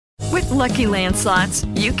Lucky Land Slots,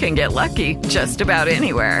 you can get lucky just about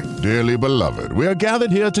anywhere. Dearly beloved, we are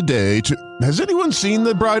gathered here today to... Has anyone seen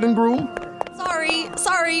the bride and groom?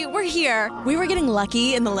 Sorry, we're here. We were getting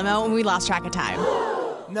lucky in the limo and we lost track of time.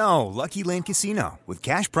 No, Lucky Land Casino, with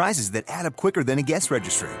cash prizes that add up quicker than a guest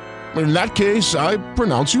registry. In that case, I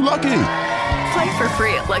pronounce you lucky. Play for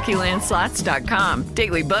free at LuckyLandSlots.com.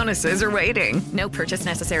 Daily bonuses are waiting. No purchase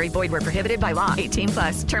necessary. Void where prohibited by law.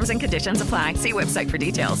 18+. Terms and conditions apply. See website for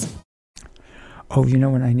details. Oh, you know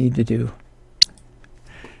what I need to do?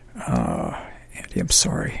 Andy, I'm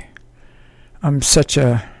sorry. I'm such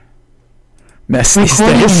a mess these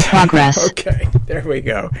days. In progress. Okay, there we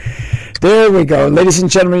go. Ladies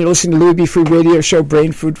and gentlemen, you're listening to Louis B. Free Radio Show,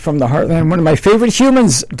 Brain Food from the Heartland. One of my favorite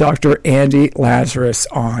humans, Dr. Andy Lazris,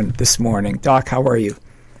 on this morning. Doc, how are you?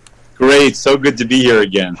 Great. So good to be here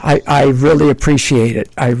again. I really appreciate it.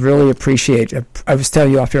 I was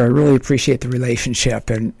telling you off here, I really appreciate the relationship,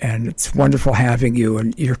 and it's wonderful having you,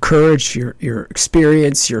 and your courage, your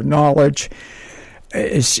experience, your knowledge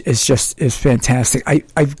is fantastic.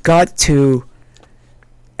 I've got to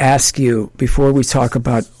ask you, before we talk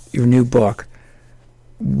about your new book,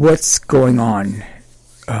 what's going on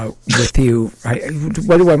with you?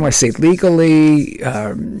 What do I want to say? Legally?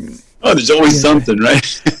 There's always something,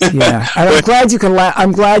 right? Yeah, and I'm glad you can laugh.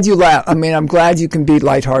 I'm glad you laugh. I mean, I'm glad you can be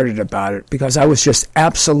lighthearted about it, because I was just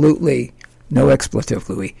absolutely, no expletive,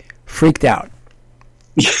 Louis, freaked out.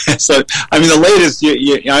 Yeah, so I mean, the latest.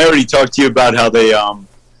 I already talked to you about how they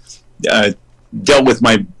dealt with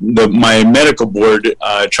my medical board.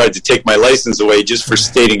 Tried to take my license away just for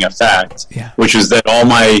stating a fact, which was that all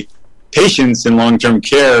my patients in long-term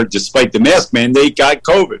care, despite the mask mandate, got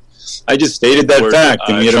COVID. I just stated that fact,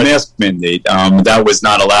 and we had a mask mandate. That was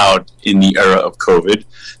not allowed in the era of COVID.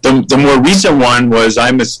 The more recent one was,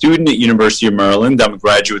 I'm a student at University of Maryland. I'm a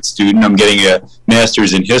graduate student. I'm getting a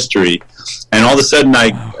master's in history. And all of a sudden,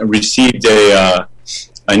 I received an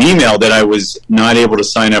email that I was not able to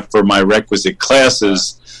sign up for my requisite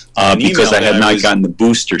classes because I had not gotten the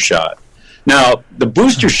booster shot. Now, the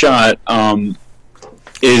booster shot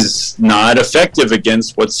is not effective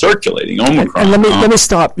against what's circulating, Omicron. And let me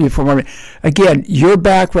stop you for a moment. Again, your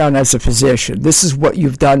background as a physician, this is what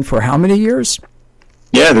you've done for how many years?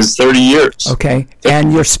 Yeah, this is 30 years. Okay.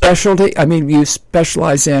 And your specialty, I mean, you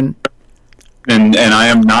specialize in? And I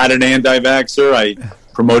am not an anti-vaxxer. I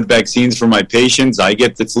promote vaccines for my patients. I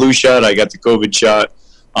get the flu shot. I got the COVID shot.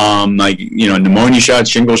 Pneumonia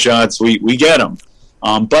shots, shingle shots, we get them.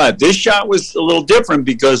 But this shot was a little different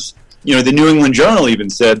because, the New England Journal even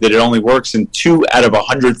said that it only works in 2 out of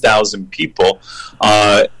 100,000 people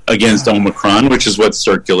against Omicron, which is what's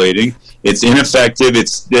circulating. It's ineffective.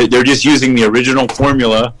 They're just using the original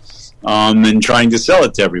formula and trying to sell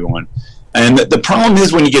it to everyone. And the problem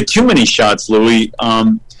is, when you get too many shots, Louis,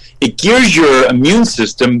 it gears your immune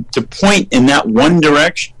system to point in that one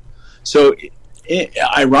direction. So,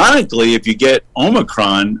 ironically, if you get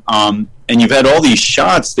Omicron and you've had all these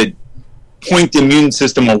shots that point the immune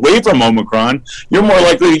system away from Omicron, you're more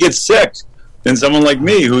likely to get sick than someone like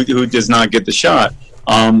me who does not get the shot.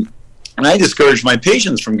 And I discourage my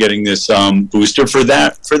patients from getting this booster for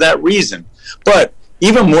that reason. But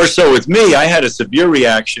even more so with me, I had a severe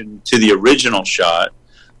reaction to the original shot.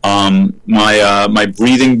 My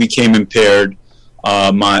breathing became impaired,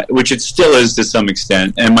 which it still is to some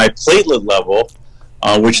extent, and my platelet level,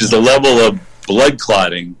 which is the level of blood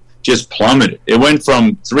clotting, just plummeted. It went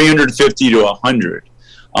from 350 to 100,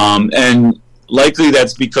 and likely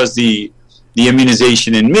that's because the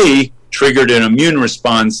immunization in me triggered an immune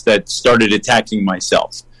response that started attacking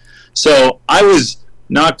myself. So I was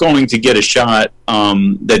not going to get a shot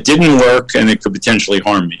that didn't work and it could potentially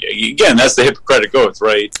harm me. Again, that's the Hippocratic Oath,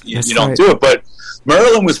 right? You don't do it. But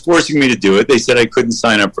Maryland was forcing me to do it. They said I couldn't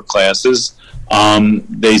sign up for classes.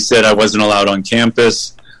 They said I wasn't allowed on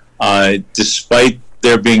campus, despite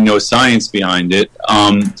there being no science behind it.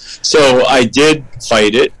 So I did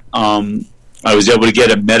fight it. I was able to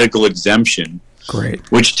get a medical exemption.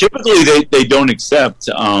 Great. Which typically they don't accept.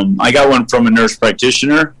 I got one from a nurse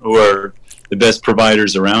practitioner, who are the best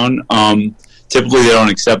providers around. Typically, they don't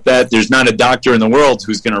accept that. There's not a doctor in the world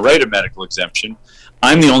who's going to write a medical exemption.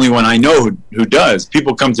 I'm the only one I know who does.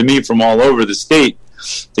 People come to me from all over the state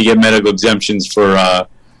to get medical exemptions for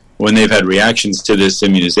when they've had reactions to this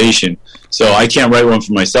immunization. So I can't write one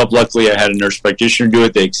for myself. Luckily, I had a nurse practitioner do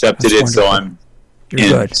it. They accepted it, so I'm in.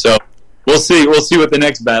 Good. So we'll see. We'll see what the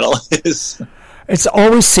next battle is. It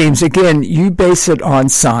always seems, again, you base it on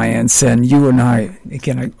science, and you and I,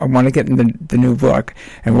 again, I want to get in the new book,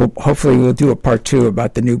 and hopefully we'll do a part 2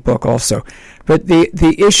 about the new book also. But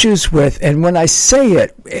the issues with, and when I say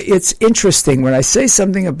it, it's interesting, when I say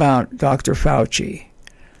something about Dr. Fauci,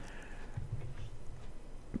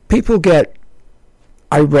 people get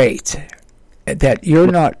irate that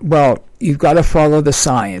you're not, well, you've got to follow the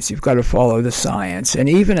science, And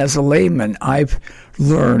even as a layman, I've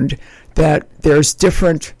learned that there's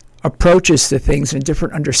different approaches to things and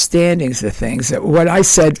different understandings of things. That what I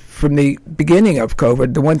said from the beginning of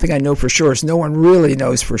COVID, the one thing I know for sure is no one really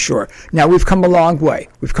knows for sure. Now, we've come a long way.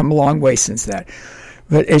 We've come a long way since that.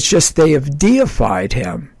 But it's just they have deified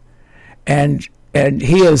him, and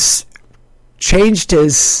he has changed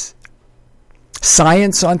his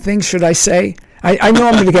science on things, should I say. I know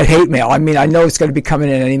I'm going to get hate mail. I mean, I know it's going to be coming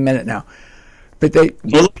in any minute now. But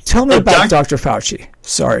tell me about Dr. Fauci.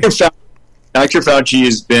 Sorry. Dr. Fauci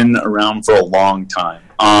has been around for a long time.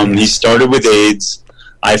 He started with AIDS.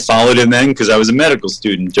 I followed him then because I was a medical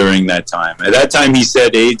student during that time. At that time, he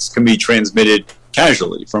said AIDS can be transmitted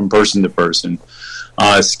casually from person to person.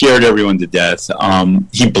 Scared everyone to death.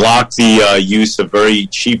 He blocked the use of very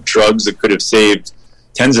cheap drugs that could have saved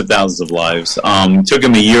tens of thousands of lives. Took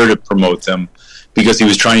him a year to promote them because he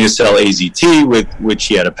was trying to sell AZT, with which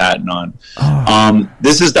he had a patent on.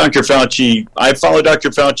 This is Dr. Fauci. I followed Dr.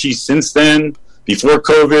 Fauci since then, before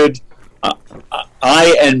COVID.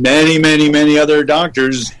 I and many, many, many other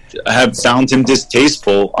doctors have found him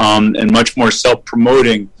distasteful and much more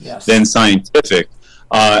self-promoting than scientific.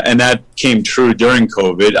 And that came true during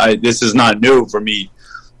COVID. This is not new for me,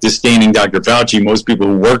 disdaining Dr. Fauci. Most people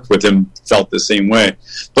who worked with him felt the same way.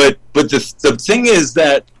 But the thing is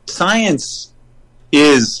that science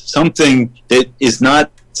is something that is not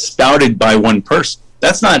spouted by one person.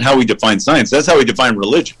 That's not how we define science. That's how we define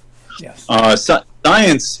religion. Yes.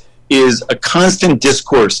 Science is a constant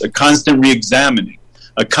discourse, a constant re-examining,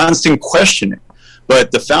 a constant questioning.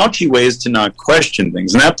 But the Fauci way is to not question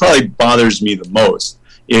things, and that probably bothers me the most.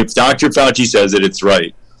 If Dr. Fauci says it, it's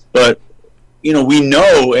right. But, we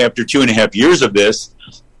know after 2.5 years of this,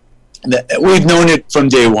 that we've known it from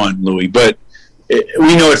day one, Louis, but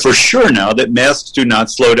we know it for sure now that masks do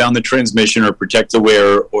not slow down the transmission or protect the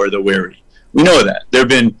wearer or the weary. We know that. There have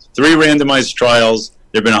been 3 randomized trials.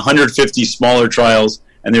 There have been 150 smaller trials.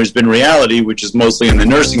 And there's been reality, which is mostly in the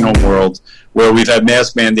nursing home world, where we've had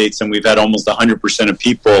mask mandates and we've had almost 100% of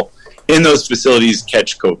people in those facilities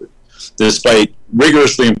catch COVID, despite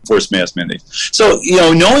rigorously enforced mask mandates. So,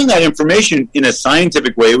 knowing that information in a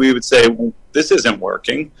scientific way, we would say, well, this isn't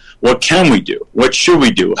working. What can we do? What should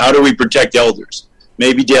we do? How do we protect elders?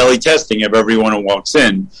 Maybe daily testing of everyone who walks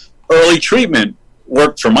in. Early treatment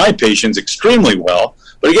worked for my patients extremely well.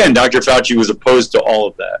 But again, Dr. Fauci was opposed to all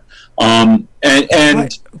of that.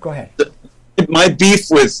 Go ahead. My beef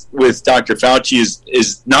with Dr. Fauci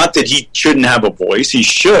is not that he shouldn't have a voice. He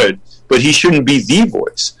should, but he shouldn't be the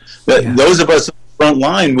voice. Those of us on the front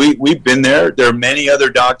line, we've been there. There are many other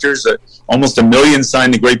doctors. Almost 1 million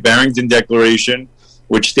signed the Great Barrington Declaration,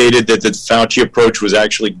 which stated that the Fauci approach was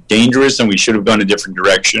actually dangerous and we should have gone a different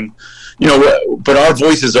direction. But our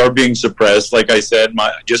voices are being suppressed. Like I said,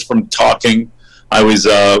 just from talking,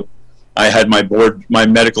 I had my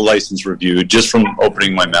medical license reviewed just from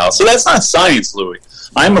opening my mouth. So that's not science, Louis.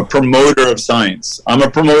 I'm a promoter of science. I'm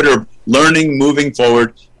a promoter of learning, moving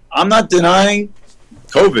forward. I'm not denying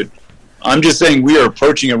COVID. I'm just saying we are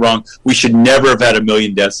approaching it wrong. We should never have had 1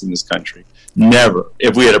 million deaths in this country. Never,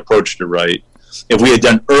 if we had approached it right. If we had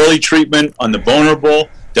done early treatment on the vulnerable,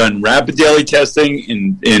 done rapid daily testing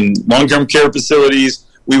in long-term care facilities,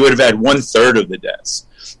 we would have had 1/3 of the deaths.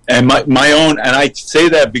 And my own, and I say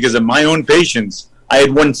that because of my own patients, I had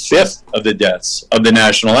 1/5 of the deaths of the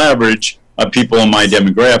national average of people in my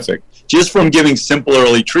demographic, just from giving simple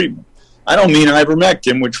early treatment. I don't mean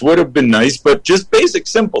ivermectin, which would have been nice, but just basic,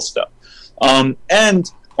 simple stuff.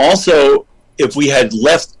 And also, if we had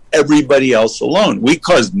left everybody else alone, we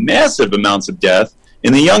caused massive amounts of death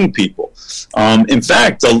in the young people. In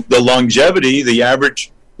fact, the longevity, the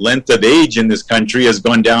average length of age in this country has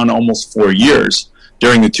gone down almost 4 years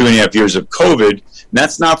during the 2.5 years of COVID. And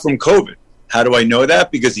that's not from COVID. How do I know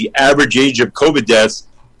that? Because the average age of COVID deaths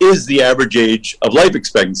is the average age of life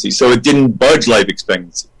expectancy. So it didn't budge life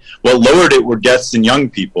expectancy. What lowered it were deaths in young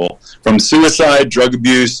people from suicide, drug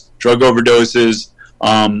abuse, drug overdoses,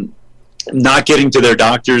 not getting to their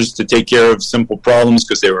doctors to take care of simple problems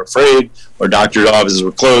because they were afraid or doctor's offices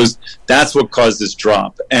were closed. That's what caused this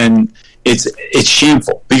drop. And it's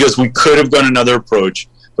shameful because we could have gone another approach,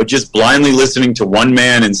 but just blindly listening to one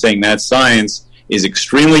man and saying that's science is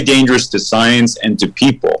extremely dangerous to science and to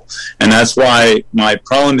people. And that's why my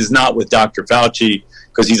problem is not with Dr. Fauci,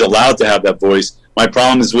 because he's allowed to have that voice. My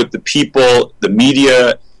problem is with the people, the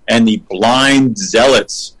media, and the blind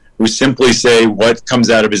zealots who simply say what comes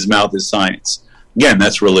out of his mouth is science. Again,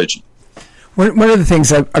 that's religion. One of the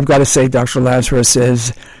things I've got to say, Dr. Lazris,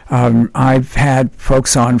 is I've had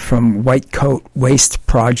folks on from White Coat Waste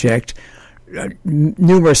Project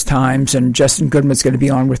numerous times, and Justin Goodman's going to be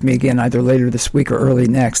on with me again either later this week or early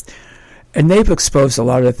next. And they've exposed a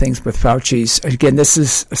lot of the things with Fauci's. Again, this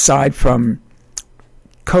is aside from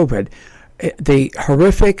COVID, the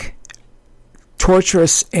horrific,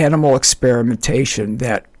 torturous animal experimentation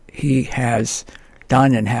that he has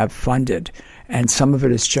done and have funded. And some of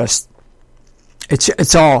it is just,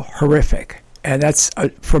 it's all horrific. And that's,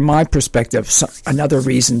 from my perspective, another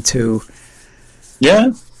reason to...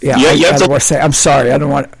 Yeah, I'm sorry. I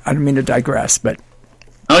don't mean to digress, but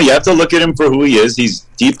no, you have to look at him for who he is. He's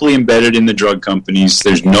deeply embedded in the drug companies.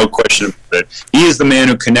 There's no question about it. He is the man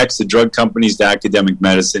who connects the drug companies to academic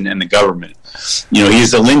medicine and the government. You know,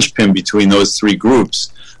 he's a linchpin between those three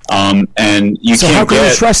groups. And you so can't. How can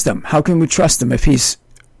we trust him? How can we trust him if he's?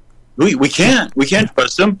 We can't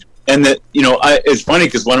trust him. And that, you know, it's funny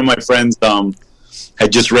because one of my friends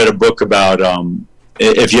had just read a book about.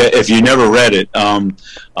 If you never read it,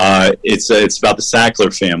 it's about the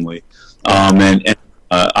Sackler family and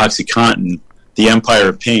OxyContin, the Empire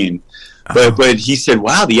of Pain. But he said,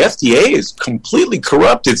 "Wow, the FDA is completely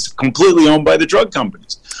corrupt. It's completely owned by the drug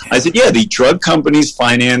companies." I said, "Yeah, the drug companies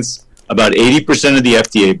finance about 80% of the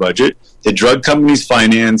FDA budget. The drug companies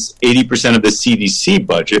finance 80% of the CDC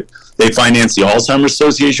budget. They finance the Alzheimer's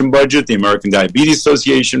Association budget, the American Diabetes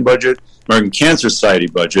Association budget, American Cancer Society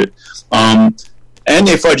budget." And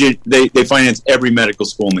they finance every medical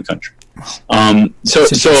school in the country.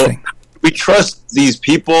 So we trust these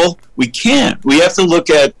people. We can't. We have to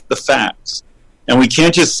look at the facts. And we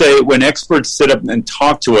can't just say when experts sit up and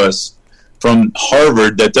talk to us from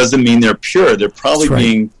Harvard, that doesn't mean they're pure. They're probably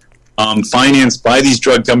being financed by these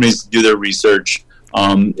drug companies to do their research.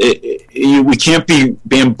 We can't be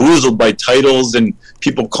bamboozled by titles and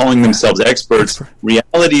people calling themselves experts.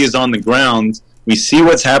 Reality is on the ground. We see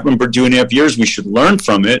what's happened for 2.5 years. We should learn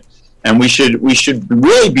from it, and we should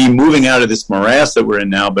really be moving out of this morass that we're in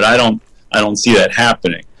now. But I don't see that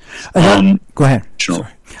happening. Go ahead. Sure.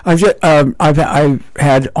 I've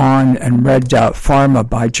had on and read Pharma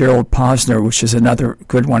by Gerald Posner, which is another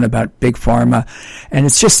good one about big pharma, and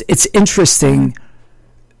it's interesting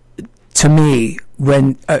to me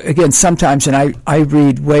when again sometimes, and I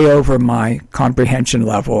read way over my comprehension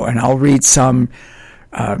level, and I'll read some.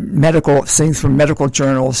 Medical things from medical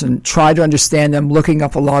journals and try to understand them, looking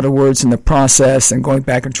up a lot of words in the process and going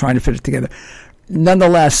back and trying to fit it together.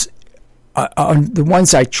 Nonetheless, the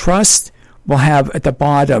ones I trust will have at the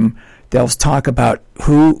bottom, they'll talk about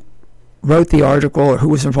who wrote the article or who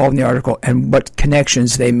was involved in the article and what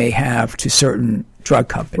connections they may have to certain drug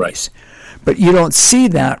companies. Right. But you don't see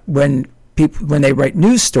that when they write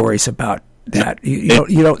news stories about that.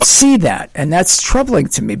 You don't see that, and that's troubling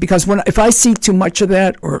to me because if I see too much of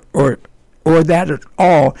that or that at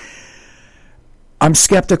all, I'm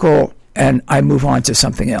skeptical and I move on to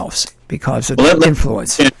something else because of the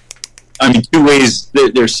influence. I mean, two ways.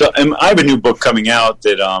 I have a new book coming out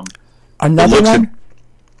that another one,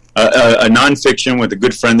 a nonfiction with a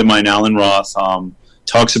good friend of mine, Alan Roth,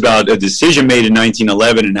 talks about a decision made in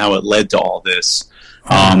 1911 and how it led to all this.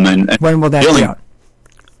 And when will that be out?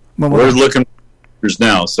 We're looking for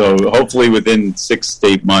now, so hopefully within 6 to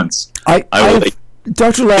 8 months.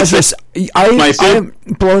 Dr. Lazris, I am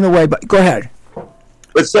blown away, but go ahead.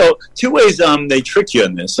 But so, two ways they trick you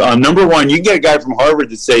on this. Number one, you get a guy from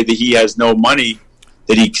Harvard to say that he has no money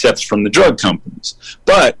that he accepts from the drug companies.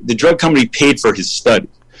 But the drug company paid for his study.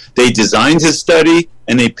 They designed his study,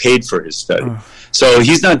 and they paid for his study. So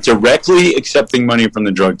he's not directly accepting money from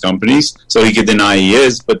the drug companies, so he could deny he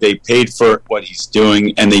is, but they paid for what he's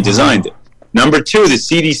doing, and they designed it. Number two, the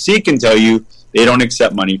CDC can tell you they don't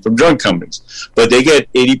accept money from drug companies, but they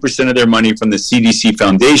get 80% of their money from the CDC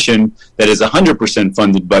Foundation that is 100%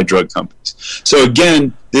 funded by drug companies. So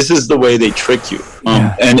again, this is the way they trick you.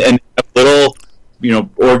 And little,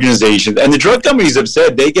 organizations, and the drug companies have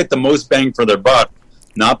said they get the most bang for their buck,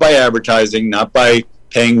 not by advertising, not by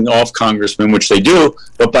paying off congressmen, which they do,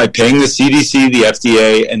 but by paying the CDC, the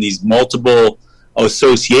FDA, and these multiple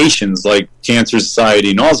associations like Cancer Society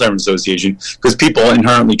and Alzheimer's Association, because people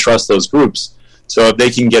inherently trust those groups. So if they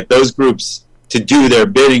can get those groups to do their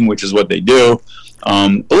bidding, which is what they do,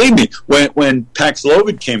 believe me, when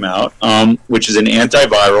Paxlovid came out, which is an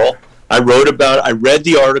antiviral, I read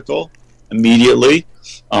the article immediately.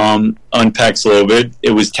 on Paxlovid.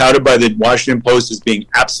 It was touted by the Washington Post as being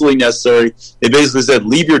absolutely necessary. They basically said,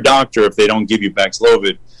 leave your doctor if they don't give you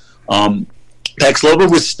Paxlovid.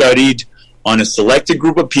 Paxlovid was studied on a selected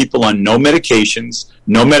group of people on no medications,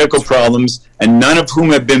 no medical problems, and none of whom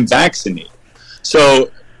have been vaccinated. So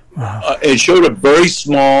it showed a very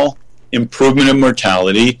small improvement in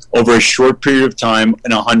mortality over a short period of time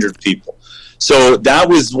in 100 people. So that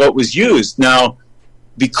was what was used. Now,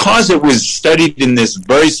 because it was studied in this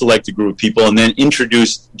very selected group of people and then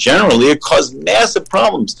introduced generally, it caused massive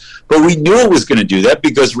problems. But we knew it was going to do that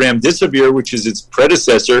because remdesivir, which is its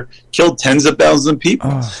predecessor, killed tens of thousands of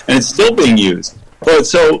people, and it's still being used. But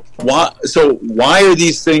so why are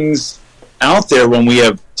these things out there when we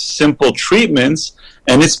have simple treatments?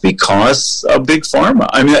 And it's because of Big Pharma.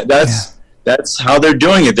 I mean, that's how they're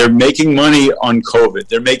doing it. They're making money on COVID.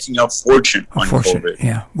 They're making a fortune on COVID.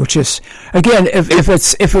 Yeah, which is, again, if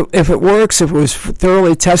it works, if it was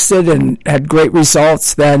thoroughly tested and had great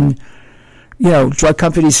results, then drug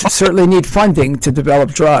companies certainly need funding to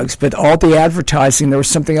develop drugs. But all the advertising, there was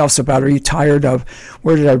something else about, are you tired of,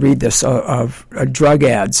 where did I read this, of drug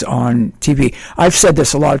ads on TV? I've said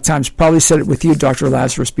this a lot of times, probably said it with you, Dr.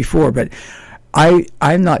 Lazris, before, but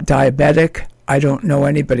I'm not diabetic. I don't know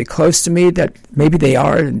anybody close to me that maybe they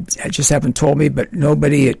are, and I just haven't told me, but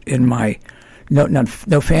nobody in my,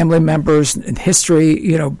 no family members in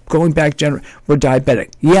history, going back were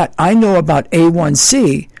diabetic. Yet I know about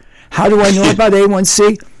A1C. How do I know about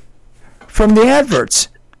A1C? From the adverts.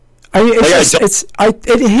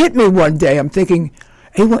 It hit me one day. I'm thinking,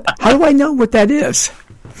 how do I know what that is?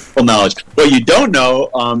 Well, knowledge. What you don't know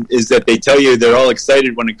is that they tell you they're all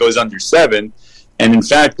excited when it goes under 7. And in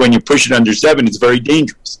fact, when you push it under 7, it's very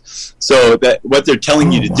dangerous. So that what they're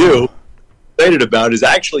telling you to do, excited about, is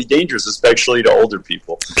actually dangerous, especially to older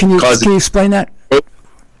people. Can you explain that?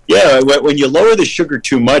 Yeah, when you lower the sugar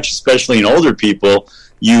too much, especially in older people,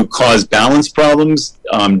 you cause balance problems,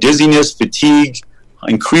 dizziness, fatigue,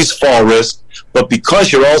 increased fall risk. But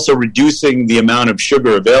because you're also reducing the amount of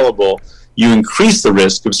sugar available, you increase the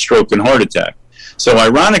risk of stroke and heart attack. So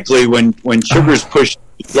ironically, when sugar is pushed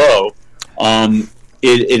low,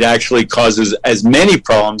 it actually causes as many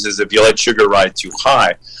problems as if you let sugar ride too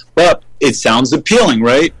high. But it sounds appealing,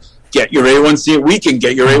 right? Get your A1C, we can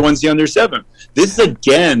get your A1C under 7. This is,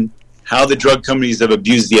 again, how the drug companies have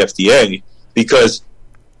abused the FDA, because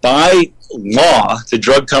by law, the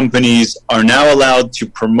drug companies are now allowed to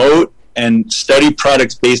promote and study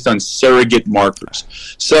products based on surrogate markers.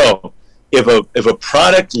 So if a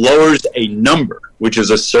product lowers a number, which is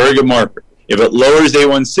a surrogate marker, if it lowers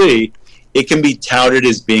A1C, it can be touted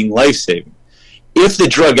as being life-saving. If the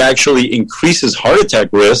drug actually increases heart attack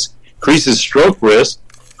risk, increases stroke risk,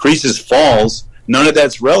 increases falls, none of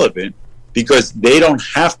that's relevant because they don't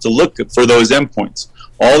have to look for those endpoints.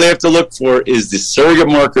 All they have to look for is the surrogate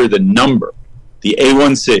marker, the number, the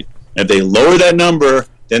A1C. If they lower that number,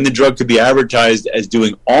 then the drug could be advertised as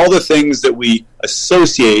doing all the things that we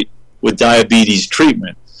associate with diabetes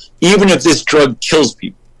treatment, even if this drug kills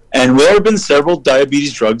people. And there have been several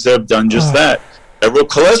diabetes drugs that have done just that. Several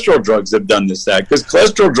cholesterol drugs have done that, because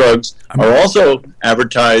cholesterol drugs are also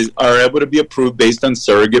advertised, are able to be approved based on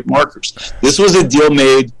surrogate markers. This was a deal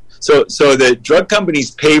made, so the drug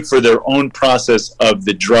companies pay for their own process of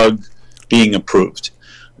the drug being approved.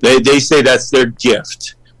 They say that's their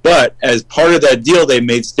gift. But as part of that deal, they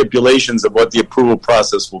made stipulations of what the approval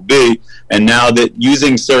process will be, and now that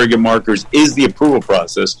using surrogate markers is the approval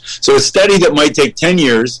process. So a study that might take 10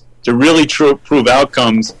 years to really prove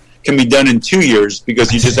outcomes can be done in 2 years,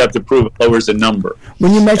 because you just have to prove it lowers a number.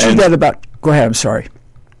 When you mentioned that about... Go ahead, I'm sorry.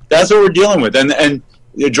 That's what we're dealing with. And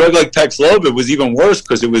a drug like Paxlovid was even worse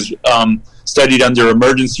because it was studied under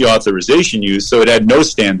emergency authorization use, so it had no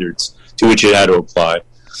standards to which it had to apply.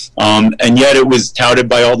 And yet it was touted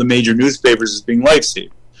by all the major newspapers as being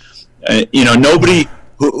life-saving.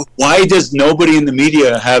 Why does nobody in the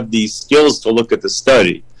media have the skills to look at the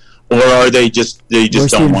study? Or are they just don't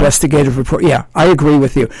want the investigative report? Yeah, I agree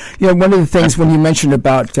with you. One of the things when you mentioned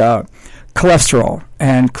about cholesterol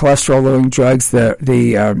and cholesterol-lowering drugs,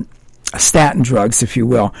 the statin drugs, if you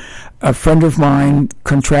will, a friend of mine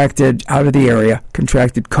contracted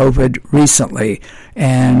COVID recently,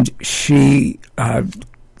 and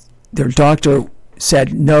their doctor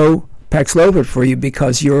said no Paxlovid for you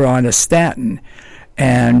because you're on a statin,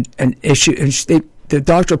 the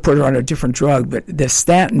doctor put her on a different drug, but the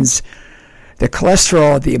statins, the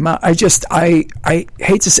cholesterol, the amount, I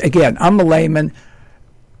hate to say, again, I'm a layman.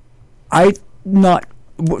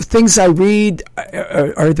 Things I read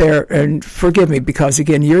are there, and forgive me because,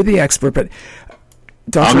 again, you're the expert, but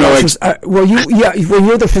Dr. Lazris,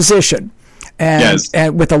 you're the physician.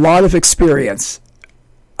 and with a lot of experience.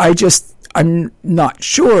 I'm not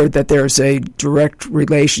sure that there's a direct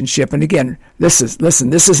relationship. And again, this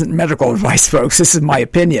isn't medical advice, folks. This is my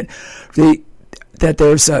opinion. That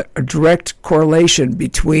there's a direct correlation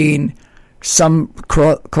between some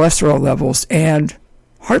cholesterol levels and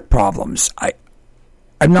heart problems.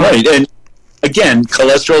 I'm not right. And again,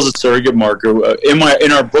 cholesterol is a surrogate marker. In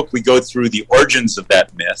our book, we go through the origins of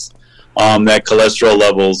that myth, that cholesterol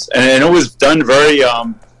levels, and it was done very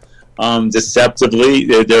deceptively.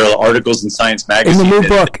 There are articles in Science Magazine.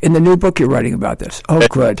 In the new book, you're writing about this. Oh,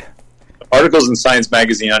 good. Articles in Science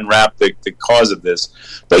Magazine unwrap the cause of this.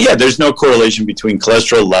 But yeah, there's no correlation between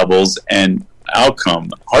cholesterol levels and outcome,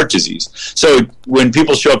 heart disease. So when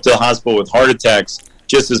people show up to the hospital with heart attacks,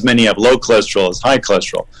 just as many have low cholesterol as high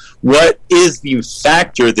cholesterol. What is the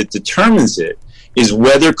factor that determines it is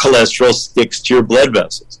whether cholesterol sticks to your blood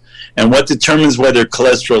vessels. And what determines whether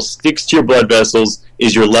cholesterol sticks to your blood vessels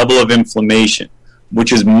is your level of inflammation,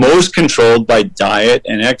 which is most controlled by diet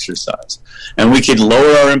and exercise. And we could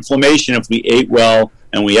lower our inflammation if we ate well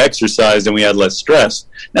and we exercised and we had less stress.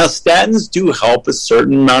 Now, statins do help a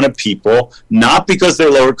certain amount of people, not because they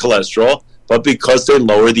lower cholesterol, but because they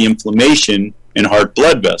lower the inflammation in heart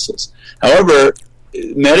blood vessels. However,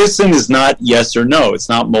 medicine is not yes or no. It's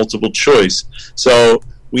not multiple choice. So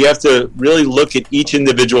we have to really look at each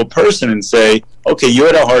individual person and say, okay, you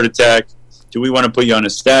had a heart attack. Do we want to put you on a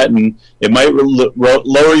statin? It might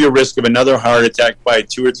lower your risk of another heart attack by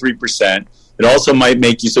 2 or 3%. It also might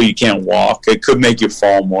make you so you can't walk. It could make you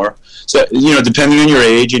fall more. So, depending on your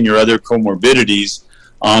age and your other comorbidities,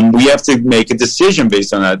 we have to make a decision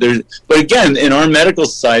based on that. But again, in our medical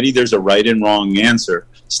society, there's a right and wrong answer.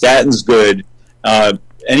 Statin's good.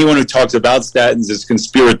 Anyone who talks about statins is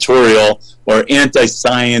conspiratorial or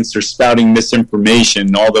anti-science or spouting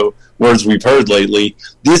misinformation, all the words we've heard lately.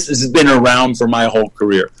 This has been around for my whole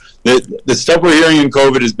career. The stuff we're hearing in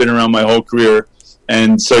COVID has been around my whole career.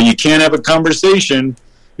 And so you can't have a conversation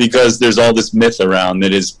because there's all this myth around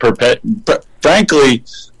that is, frankly,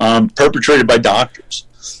 perpetrated by doctors,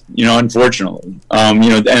 unfortunately. And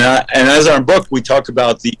as our book, we talk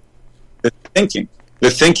about the thinking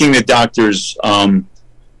that doctors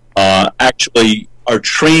actually are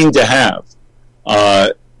trained to have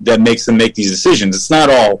that makes them make these decisions. It's not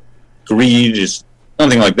all greed, it's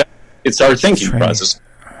nothing like that. It's our thinking process.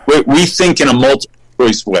 We think in a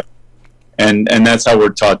multiple-choice way, and that's how we're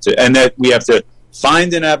taught to. And that we have to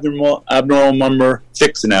find an abnormal number,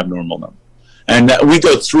 fix an abnormal number, and we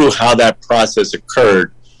go through how that process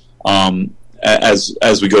occurred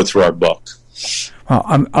as we go through our book.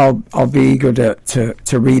 Well, I'll be eager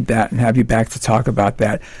to read that and have you back to talk about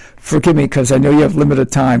that. Forgive me because I know you have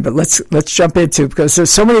limited time, but let's jump into, because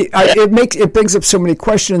there's so many. It brings up so many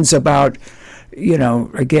questions about,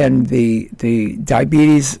 again, the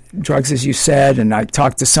diabetes drugs, as you said. And I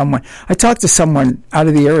talked to someone out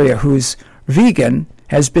of the area who's vegan,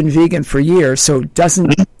 has been vegan for years, so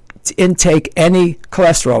doesn't intake any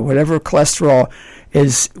cholesterol, whatever cholesterol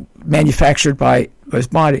is manufactured by his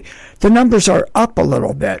body. The numbers are up a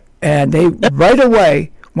little bit, and they right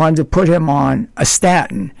away wanted to put him on a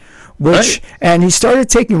statin, and he started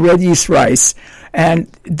taking red yeast rice, and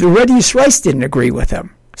the red yeast rice didn't agree with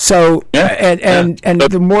him. So and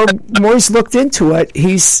the more he's looked into it,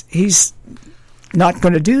 he's not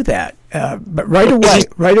going to do that. But right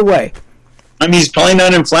away. I mean, he's probably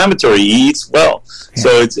not inflammatory. He eats well,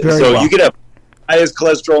 so you could have the highest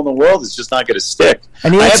cholesterol in the world. It's just not going to stick.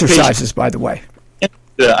 And he exercises, by the way.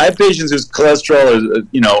 I have patients whose cholesterol is,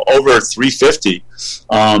 over 350.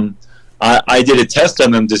 I did a test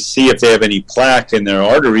on them to see if they have any plaque in their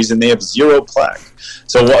arteries, and they have 0 plaque.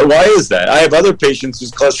 So why is that? I have other patients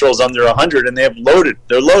whose cholesterol is under 100, and they're loaded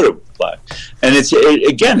with plaque. And it's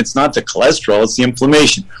not the cholesterol; it's the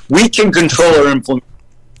inflammation. We can control our inflammation.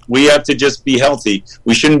 We have to just be healthy.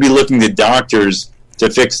 We shouldn't be looking to doctors to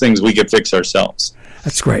fix things we could fix ourselves.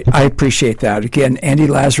 That's great. I appreciate that. Again,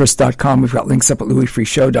 AndyLazris.com. We've got links up at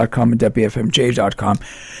LouisFreeShow.com and WFMJ.com.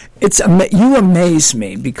 You amaze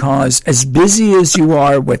me because as busy as you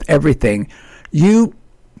are with everything, you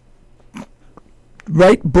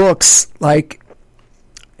write books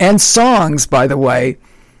and songs, by the way.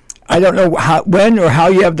 I don't know when or how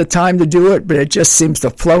you have the time to do it, but it just seems to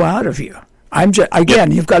flow out of you.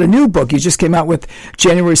 You've got a new book. You just came out with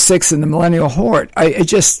January 6th in the Millennial Horde.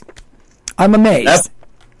 I'm amazed.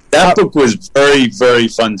 That book was very, very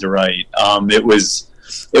fun to write.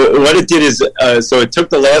 What it did is, so it took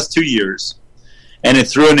the last 2 years, and it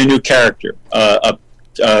threw in a new character, a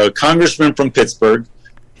congressman from Pittsburgh,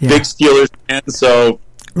 big Steelers fan. So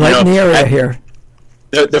in the area here.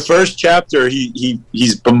 the first chapter,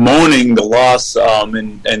 he's bemoaning the loss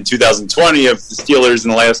in 2020 of the Steelers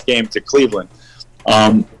in the last game to Cleveland.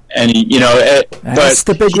 And that's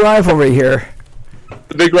the big rivalry here.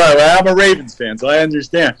 The big rivalry. I'm a Ravens fan, so I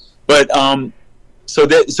understand. But so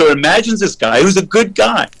it imagines this guy who's a good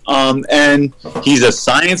guy, and he's a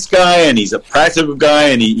science guy, and he's a practical guy,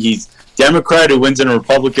 and he's Democrat who wins in a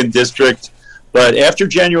Republican district. But after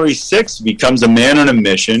January 6th, he becomes a man on a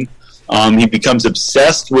mission. He becomes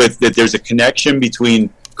obsessed with that there's a connection between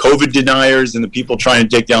COVID deniers and the people trying to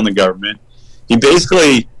take down the government. He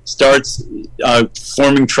basically starts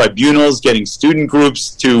forming tribunals, getting student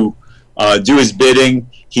groups to do his bidding.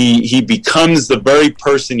 He becomes the very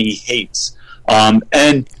person he hates.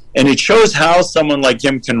 And it shows how someone like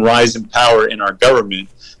him can rise in power in our government,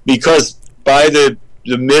 because by the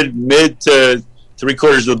mid to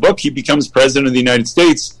three-quarters of the book, he becomes president of the United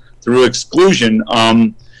States through exclusion,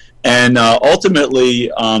 and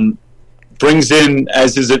ultimately brings in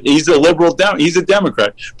he's a liberal, he's a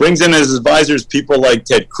Democrat, brings in as advisors people like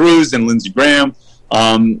Ted Cruz and Lindsey Graham,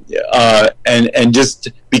 and just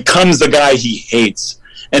becomes the guy he hates.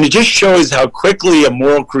 And it just shows how quickly a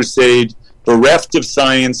moral crusade, bereft of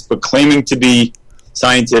science but claiming to be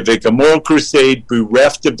scientific, a moral crusade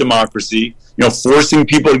bereft of democracy, forcing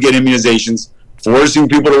people to get immunizations, forcing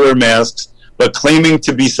people to wear masks, but claiming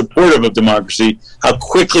to be supportive of democracy, how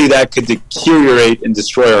quickly that could deteriorate and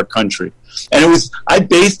destroy our country. And I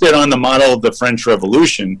based it on the model of the French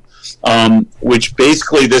Revolution, which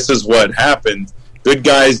basically this is what happened. Good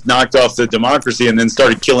guys knocked off the democracy and then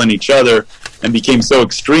started killing each other and became so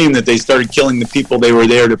extreme that they started killing the people they were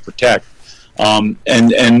there to protect. And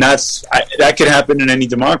that could happen in any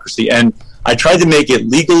democracy. And I tried to make it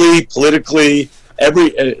legally, politically,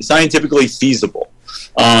 scientifically feasible.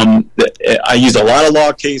 I used a lot of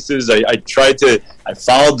law cases. I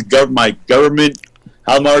followed my government,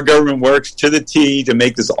 how our government works to the T to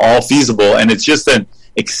make this all feasible. And it's just an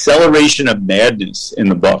acceleration of madness in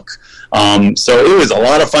the book. So it was a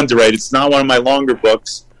lot of fun to write. It's not one of my longer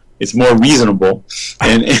books. It's more reasonable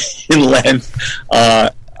in length.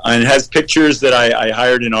 And it has pictures that I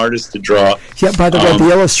hired an artist to draw. Yeah, by the way,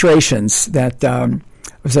 the illustrations that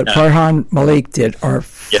Farhan Malik did are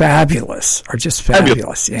fabulous, are just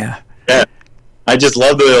fabulous. Yeah. I just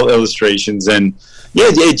love the illustrations, and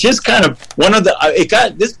it just kind of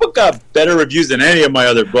this book got better reviews than any of my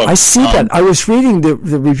other books. I see that. I was reading the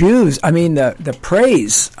reviews. I mean the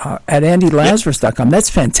praise at AndyLazris.com. That's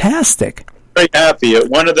fantastic. Very happy.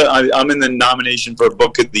 I'm in the nomination for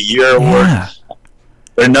Book of the Year award.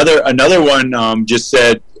 But another one just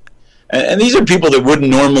said, and these are people that wouldn't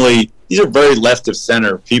normally. These are very left of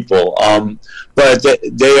center people. But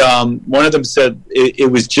they one of them said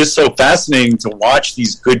it was just so fascinating to watch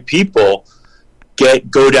these good people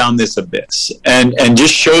go down this abyss, and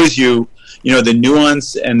just shows you the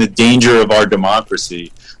nuance and the danger of our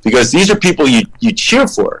democracy, because these are people you cheer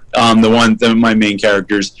for, my main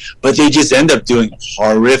characters, but they just end up doing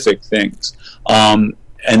horrific things.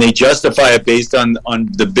 And they justify it based on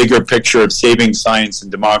the bigger picture of saving science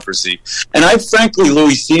and democracy. And I've frankly,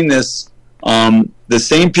 Louis, seen this. The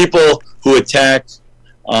same people who attack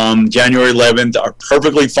January 11th are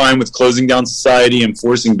perfectly fine with closing down society and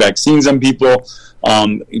forcing vaccines on people,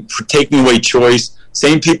 taking away choice.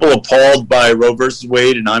 Same people appalled by Roe versus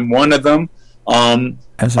Wade, and I'm one of them,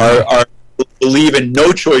 are believe in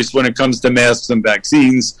no choice when it comes to masks and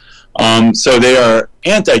vaccines. So they are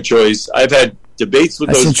anti-choice. I've had debates with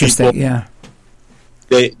those people. Yeah.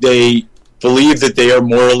 They believe that they are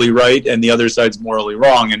morally right and the other side's morally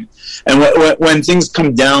wrong. And when things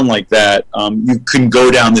come down like that, you can go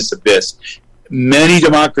down this abyss. Many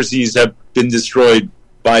democracies have been destroyed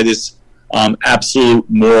by this absolute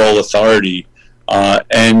moral authority.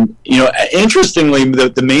 And interestingly,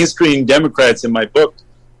 the mainstream Democrats in my book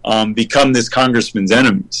become this congressman's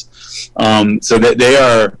enemies. So that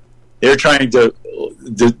they're trying to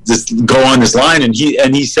just go on this line, and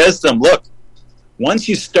he says to them, look, once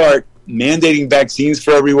you start mandating vaccines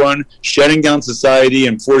for everyone, shutting down society,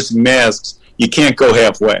 and forcing masks, you can't go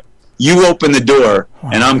halfway. You open the door,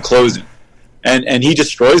 and I'm closing. And he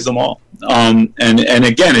destroys them all. And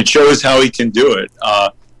again, it shows how he can do it.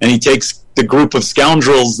 And he takes the group of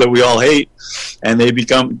scoundrels that we all hate, and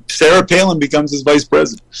Sarah Palin becomes his vice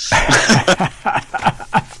president.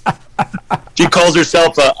 She calls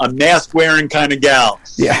herself a mask-wearing kind of gal.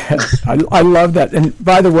 Yeah, I love that. And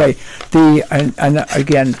by the way, and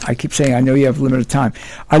again, I keep saying I know you have limited time.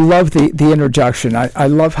 I love the introduction. I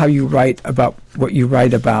love how you write about what you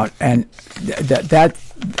write about, and that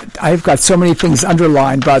I've got so many things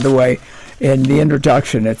underlined. By the way, in the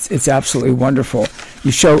introduction. It's absolutely wonderful.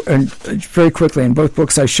 You show, and very quickly in both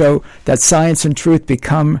books, I show that science and truth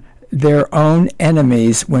become their own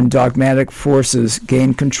enemies when dogmatic forces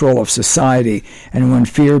gain control of society and when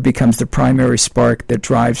fear becomes the primary spark that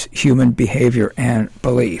drives human behavior and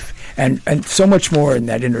belief. And so much more in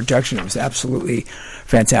that introduction. It was absolutely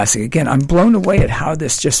fantastic. Again, I'm blown away at how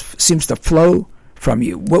this just seems to flow from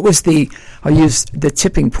you. What was I'll use the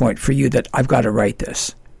tipping point for you that I've got to write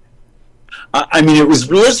this? I mean, it was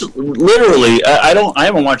literally, I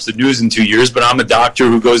haven't watched the news in 2 years, but I'm a doctor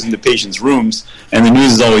who goes into patients' rooms, and the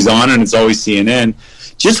news is always on, and it's always CNN.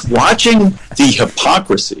 Just watching the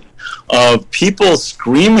hypocrisy of people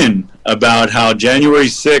screaming about how January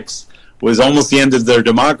 6th was almost the end of their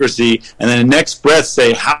democracy, and then the next breath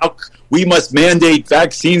say, how we must mandate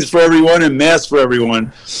vaccines for everyone and masks for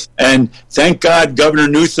everyone. And thank God Governor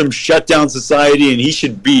Newsom shut down society, and he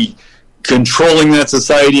should be controlling that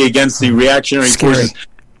society against the reactionary forces.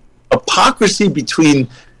 Hypocrisy between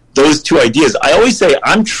those two ideas. I always say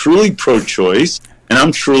I'm truly pro-choice and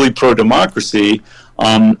I'm truly pro-democracy.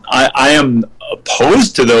 I am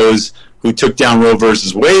opposed to those who took down Roe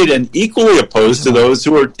versus Wade, and equally opposed to those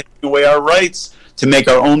who are taking away our rights to make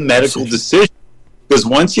our own medical decisions. Because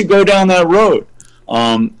once you go down that road,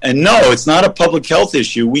 and no, it's not a public health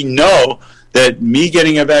issue. We know that me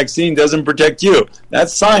getting a vaccine doesn't protect you.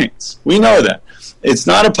 That's science. We know that. It's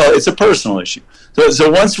not it's a personal issue.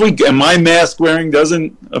 So once and my mask wearing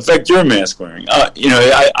doesn't affect your mask wearing.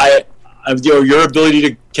 Your ability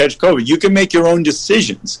to catch COVID. You can make your own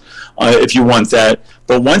decisions if you want that.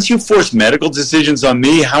 But once you force medical decisions on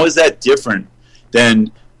me, how is that different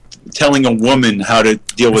than telling a woman how to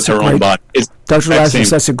deal with her own body? Dr. Lazris,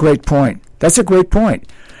 that's a great point. That's a great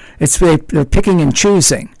point. It's they're picking and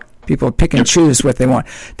choosing. People pick and choose what they want.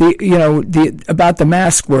 About the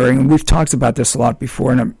mask wearing, and we've talked about this a lot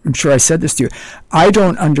before, and I'm sure I said this to you. I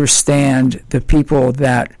don't understand the people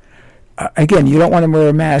that, again, you don't want to wear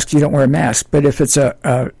a mask, you don't wear a mask. But if it's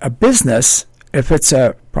a business, if it's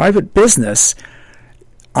a private business,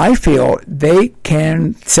 I feel they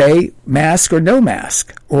can say mask or no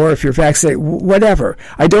mask, or if you're vaccinated, whatever.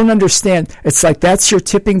 I don't understand. It's like that's your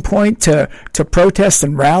tipping point to protest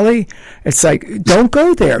and rally. It's like, don't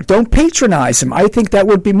go there. Don't patronize them. I think that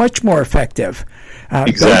would be much more effective.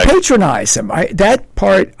 Exactly. Don't patronize them. That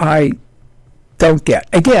part I don't get.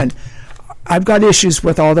 Again, I've got issues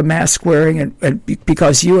with all the mask wearing, and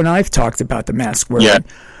because you and I have talked about the mask wearing.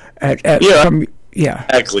 Yeah.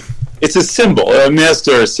 Exactly. It's a symbol. Masks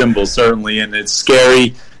are a symbol, certainly, and it's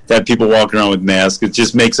scary that people walk around with masks. It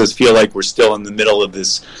just makes us feel like we're still in the middle of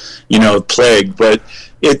this, plague. But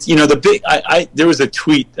it's, there was a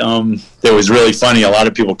tweet that was really funny. A lot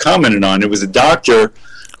of people commented on. It was a doctor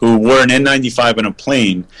who wore an N95 on a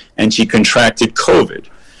plane, and she contracted COVID.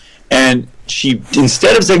 And she,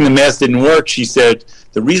 instead of saying the mask didn't work, she said,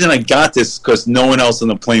 the reason I got this is because no one else on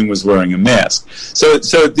the plane was wearing a mask. So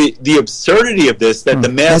the absurdity of this, that the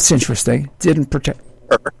mask... That's interesting. Didn't protect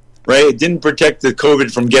her, right? It didn't protect the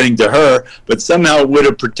COVID from getting to her, but somehow it would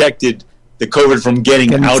have protected the COVID from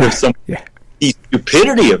getting out of some... Yeah. The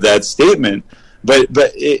stupidity of that statement, but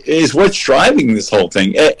it is what's driving this whole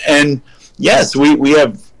thing. And yes, we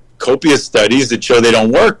have copious studies that show they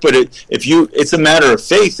don't work, but it's a matter of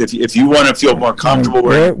faith. If you want to feel more comfortable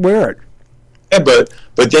wear it. Yeah,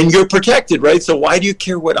 but then you're protected, right? So why do you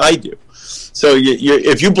care what I do? So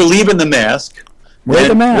if you believe in the mask, wear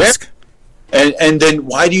the mask. And then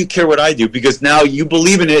why do you care what I do? Because now you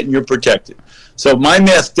believe in it and you're protected. So my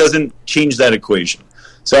mask doesn't change that equation.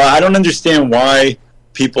 So I don't understand why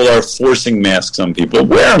people are forcing masks on people.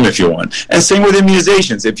 Wear them if you want. And same with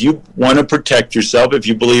immunizations. If you want to protect yourself, if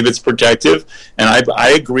you believe it's protective, and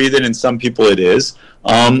I agree that in some people it is,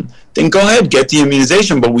 then go ahead, get the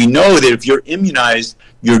immunization. But we know that if you're immunized,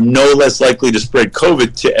 you're no less likely to spread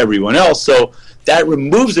COVID to everyone else. So that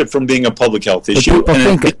removes it from being a public health issue. People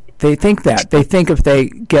they think that. They think if they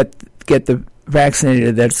get the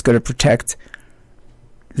vaccinated, that it's going to protect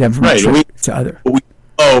them from to other.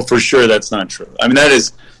 Oh, for sure that's not true. I mean, that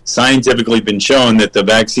has scientifically been shown that the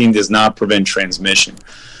vaccine does not prevent transmission.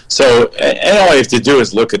 So, and all you have to do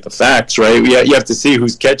is look at the facts, right? You have to see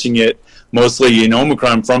who's catching it, mostly in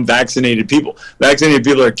Omicron, from vaccinated people. Vaccinated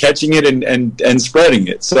people are catching it and spreading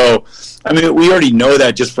it. So, I mean, we already know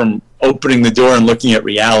that just from opening the door and looking at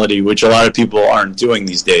reality, which a lot of people aren't doing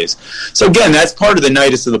these days. So, again, that's part of the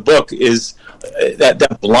nidus of the book, is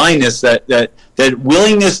that blindness, that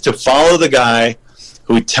willingness to follow the guy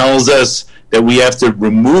who tells us that we have to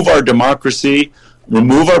remove our democracy,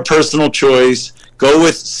 remove our personal choice, go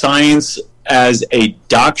with science as a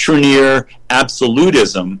doctrinaire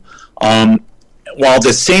absolutism, while at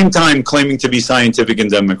the same time claiming to be scientific and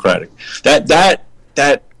democratic.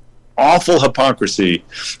 That awful hypocrisy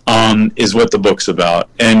is what the book's about,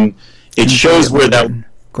 and it shows where that.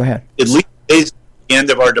 Go ahead. It leads to the end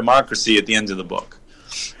of our democracy at the end of the book.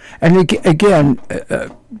 And again,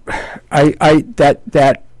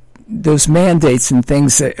 those mandates and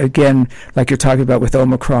things that, again, like you're talking about with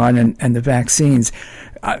Omicron and the vaccines,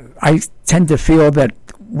 I tend to feel that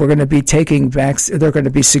we're going to be they're going to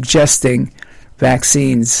be suggesting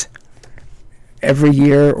vaccines every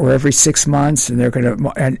year or every 6 months, and they're going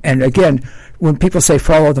to, and again, when people say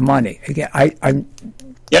follow the money, again, I'm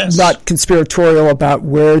not conspiratorial about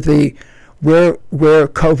where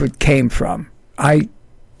COVID came from. I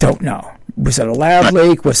don't know. Was it a lab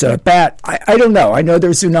leak? Was it a bat? I don't know. I know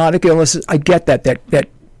there's zoonotic illnesses. I get that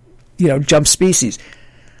jump species.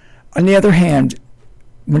 On the other hand,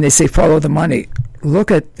 when they say follow the money, look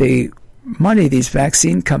at the money these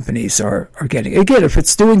vaccine companies are getting. Again, if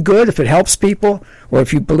it's doing good, if it helps people, or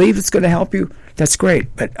if you believe it's going to help you, that's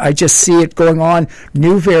great. But I just see it going on.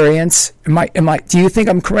 New variants. Do you think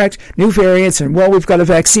I'm correct? New variants, and we've got a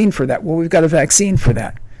vaccine for that. We've got a vaccine for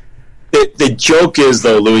that. The joke is,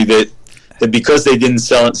 though, Louis, that because they didn't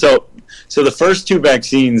sell it. So the first two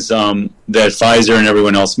vaccines that Pfizer and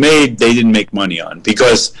everyone else made, they didn't make money on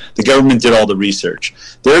because the government did all the research.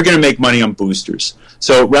 They're going to make money on boosters.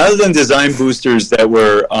 So rather than design boosters that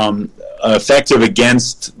were effective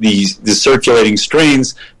against the circulating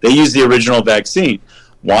strains, they used the original vaccine.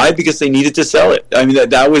 Why? Because they needed to sell it. I mean,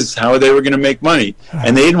 that was how they were going to make money.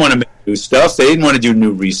 And they didn't want to make new stuff. They didn't want to do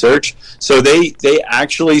new research. So they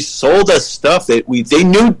actually sold us stuff that they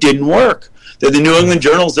knew didn't work, that the New England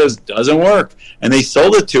Journal says doesn't work. And they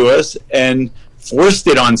sold it to us and forced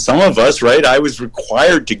it on some of us, right? I was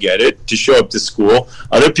required to get it to show up to school.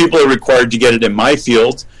 Other people are required to get it in my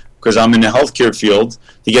field, because I'm in the healthcare field,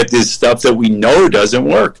 to get this stuff that we know doesn't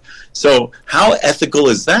work. So how ethical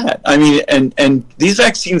is that? I mean, and these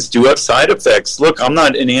vaccines do have side effects. Look, I'm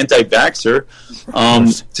not an anti-vaxxer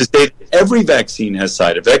to say that every vaccine has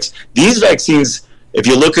side effects. These vaccines, if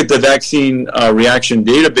you look at the vaccine reaction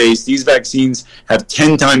database, these vaccines have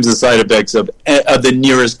 10 times the side effects of the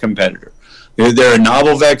nearest competitor. They're a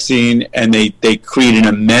novel vaccine, and they create an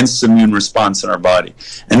immense immune response in our body.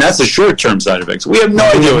 And that's the short-term side effects. We have no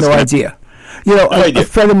idea what's going to happen. You know, a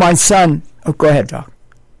friend of mine's son... Oh, go ahead, Doc.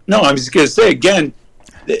 No, I was going to say, again,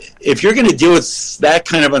 if you're going to deal with that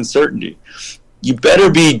kind of uncertainty, you better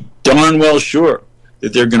be darn well sure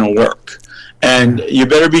that they're going to work. And you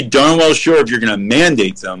better be darn well sure if you're going to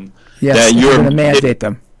mandate them. Yes, that you're going to mandate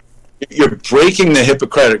them. You're breaking the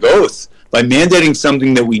Hippocratic Oath by mandating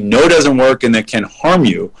something that we know doesn't work and that can harm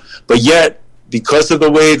you. But yet, because of the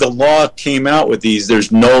way the law came out with these, there's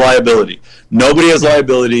no liability. Nobody has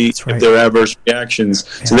liability if there are adverse reactions.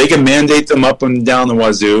 Yeah. So they can mandate them up and down the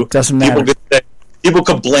wazoo. Doesn't matter. People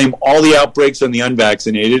could blame all the outbreaks on the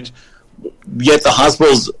unvaccinated, yet the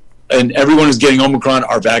hospitals and everyone who's getting Omicron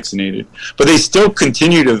are vaccinated. But they still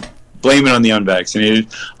continue to blame it on the unvaccinated.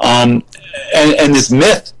 And this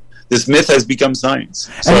myth has become science.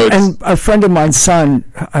 So and a friend of mine's son,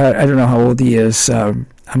 I don't know how old he is,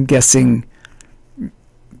 I'm guessing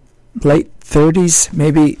late 30s,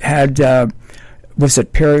 maybe had, was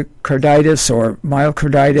it pericarditis or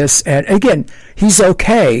myocarditis? And again, he's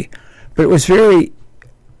okay, but it was very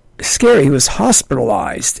scary. He was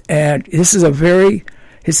hospitalized, and his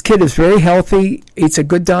kid is very healthy, eats a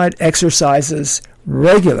good diet, exercises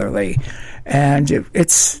regularly, and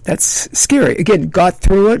that's scary. Again, got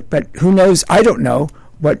through it, but who knows? I don't know.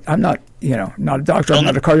 I'm not a doctor, I'm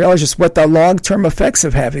not a cardiologist, what the long-term effects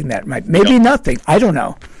of having that might. Maybe nothing. I don't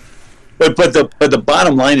know. But the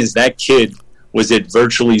bottom line is that kid was at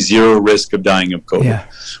virtually zero risk of dying of COVID. Yeah.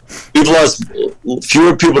 We've lost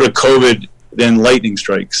fewer people to COVID than lightning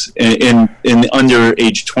strikes in under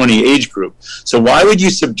age 20 age group. So why would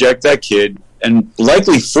you subject that kid and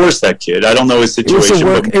likely force that kid? I don't know his situation.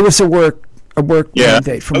 It was a work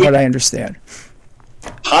mandate, from what I understand.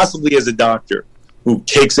 Possibly as a doctor who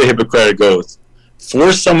takes a Hippocratic Oath,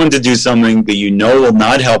 force someone to do something that you know will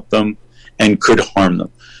not help them and could harm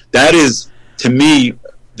them. That is, to me,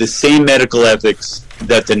 the same medical ethics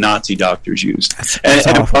that the Nazi doctors used. And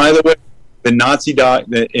by the way, in Nazi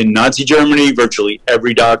Germany, virtually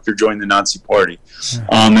every doctor joined the Nazi Party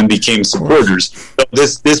and became supporters. So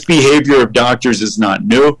this behavior of doctors is not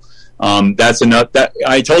new. That's enough. That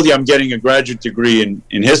I told you I'm getting a graduate degree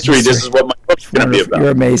in history. This is what my book's going to be about.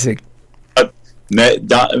 You're amazing.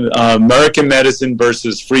 American medicine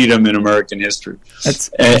versus freedom in American history.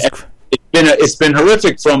 It's been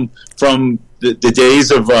horrific from the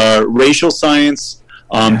days of racial science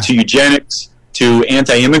to eugenics to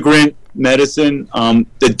anti-immigrant medicine,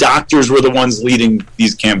 the doctors were the ones leading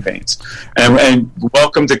these campaigns. And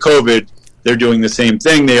welcome to COVID, they're doing the same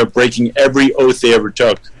thing. They are breaking every oath they ever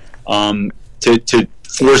took to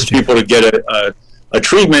force people to get a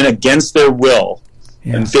treatment against their will,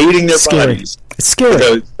 invading their bodies. It's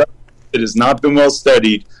scary. It has not been well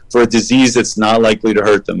studied for a disease that's not likely to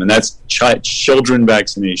hurt them, and that's children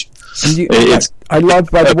vaccination. And I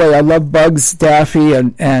love, by the way, I love Bugs, Daffy,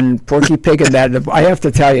 and Porky Pig, and that. I have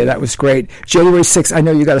to tell you, that was great. January 6th, I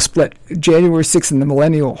know you got to split. January 6th in the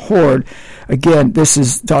Millennial Horde. Again, this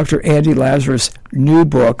is Dr. Andy Lazris' new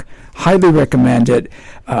book. Highly recommend it.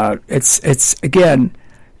 It's again,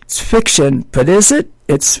 it's fiction, but is it?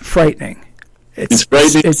 It's frightening. It's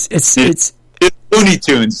frightening. It's Looney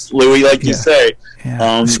Tunes, Louis, like you say.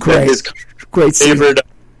 Yeah, it's great. His great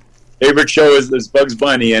favorite show is Bugs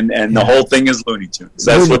Bunny, and the whole thing is Looney Tunes.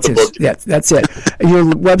 That's what the book is. Yeah, that's it. Your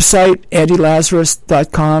website,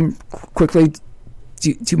 andylazris.com. Quickly,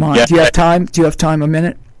 do you mind? Yeah, do you have time? Do you have time? A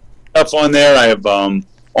minute? Stuff on there. I have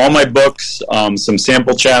all my books, some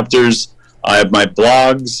sample chapters. I have my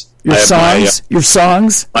blogs. Your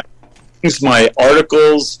songs. My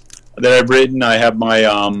articles that I've written. I have my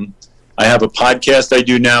I have a podcast I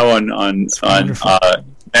do now on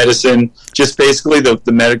medicine, just basically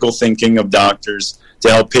the medical thinking of doctors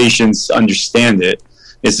to help patients understand it.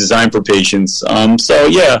 It's designed for patients. So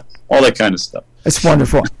yeah, all that kind of stuff. It's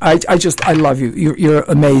wonderful. I love you. You're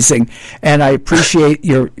amazing, and I appreciate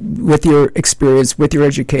with your experience, with your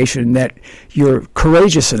education, that you're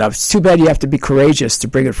courageous enough. It's too bad you have to be courageous to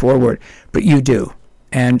bring it forward, but you do.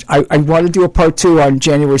 And I want to do a part 2 on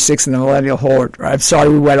January 6th in the Millennial Horde. I'm sorry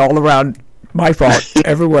we went all around, my fault,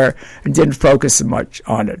 everywhere, and didn't focus so much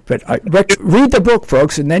on it. But read the book,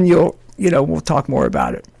 folks, and then we'll talk more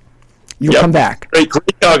about it. You'll come back. Great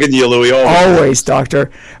talking to you, Louis. Always,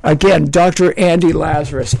 Doctor. Again, Dr. Andy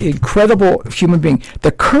Lazris, incredible human being.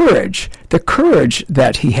 The courage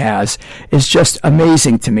that he has is just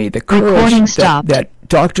amazing to me. The courage that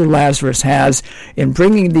Dr. Lazris has in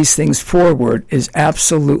bringing these things forward is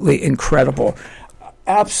absolutely incredible.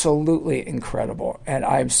 Absolutely incredible. And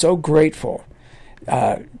I'm so grateful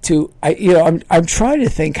I'm trying to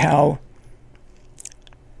think how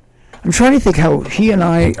he and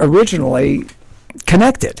I originally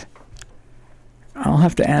connected. I'll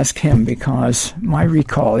have to ask him because my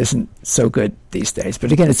recall isn't so good these days.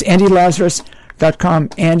 But again, it's andylazris.com,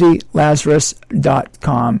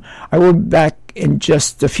 andylazris.com. I will be back in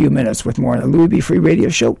just a few minutes with more on the Louis B. Free Radio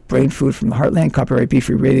Show, Brain Food from the Heartland, copyright B.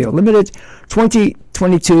 Free Radio Limited,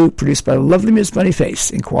 2022, produced by the lovely Miss Bunny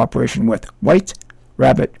Face in cooperation with White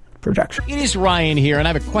Rabbit Production. It is Ryan here, and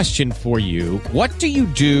I have a question for you. What do you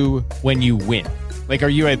do when you win? Like, are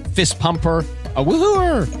you a fist pumper, a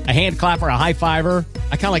woohooer, a hand clapper, a high fiver?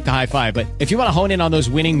 I kind of like the high five, but if you want to hone in on those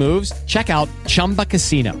winning moves, check out Chumba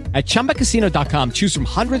Casino. At ChumbaCasino.com, choose from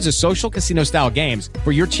hundreds of social casino-style games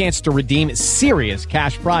for your chance to redeem serious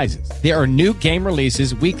cash prizes. There are new game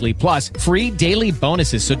releases weekly, plus free daily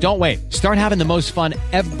bonuses, so don't wait. Start having the most fun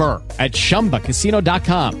ever at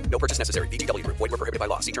ChumbaCasino.com. No purchase necessary. VGW Group. Void where prohibited by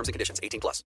law. See terms and conditions. 18+.